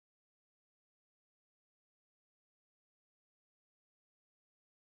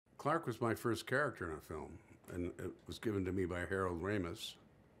Clark was my first character in a film, and it was given to me by Harold Ramis.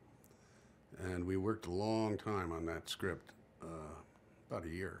 And we worked a long time on that script, about a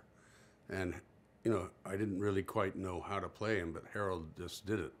year. And, you know, I didn't really quite know how to play him, but Harold just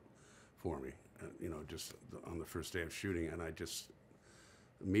did it for me, you know, just on the first day of shooting. And I just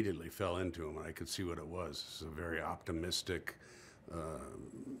immediately fell into him, and I could see what it was. It's a very optimistic,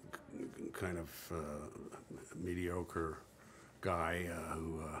 kind of mediocre guy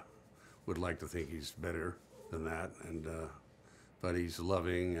who would like to think he's better than that, and but he's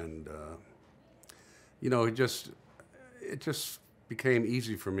loving, and you know, it just became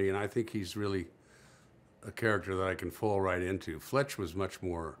easy for me, and I think he's really a character that I can fall right into. Fletch was much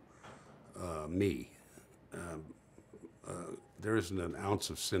more me. There isn't an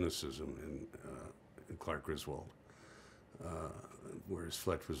ounce of cynicism in Clark Griswold, whereas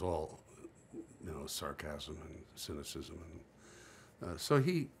Fletch was all, you know, sarcasm and cynicism, and so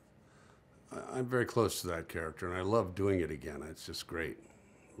I'm very close to that character, and I love doing it again. It's just great,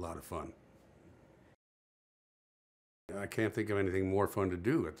 a lot of fun. I can't think of anything more fun to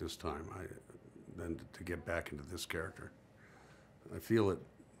do at this time than to get back into this character. I feel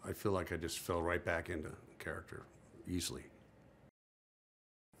like I just fell right back into character easily.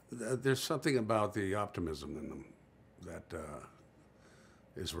 There's something about the optimism in them that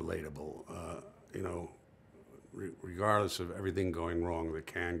is relatable. You know, regardless of everything going wrong that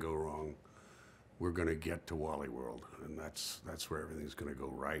can go wrong, we're going to get to Wally World, and that's where everything's going to go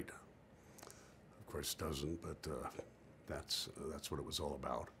right. Of course, it doesn't, but that's what it was all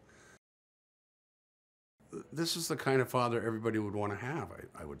about. This is the kind of father everybody would want to have,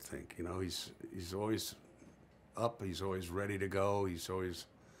 I would think. You know, he's always up, he's always ready to go, he's always,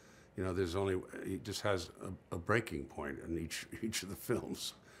 you know, he just has a breaking point in each of the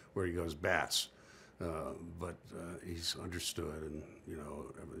films where he goes bats. But he's understood, and, you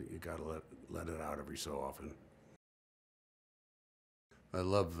know, you got to let it out every so often. I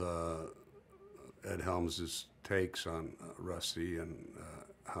love Ed Helms' takes on Rusty and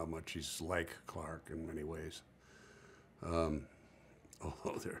how much he's like Clark in many ways. Although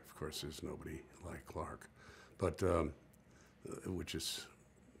there, of course, is nobody like Clark, but which is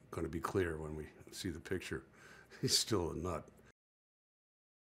going to be clear when we see the picture. He's still a nut.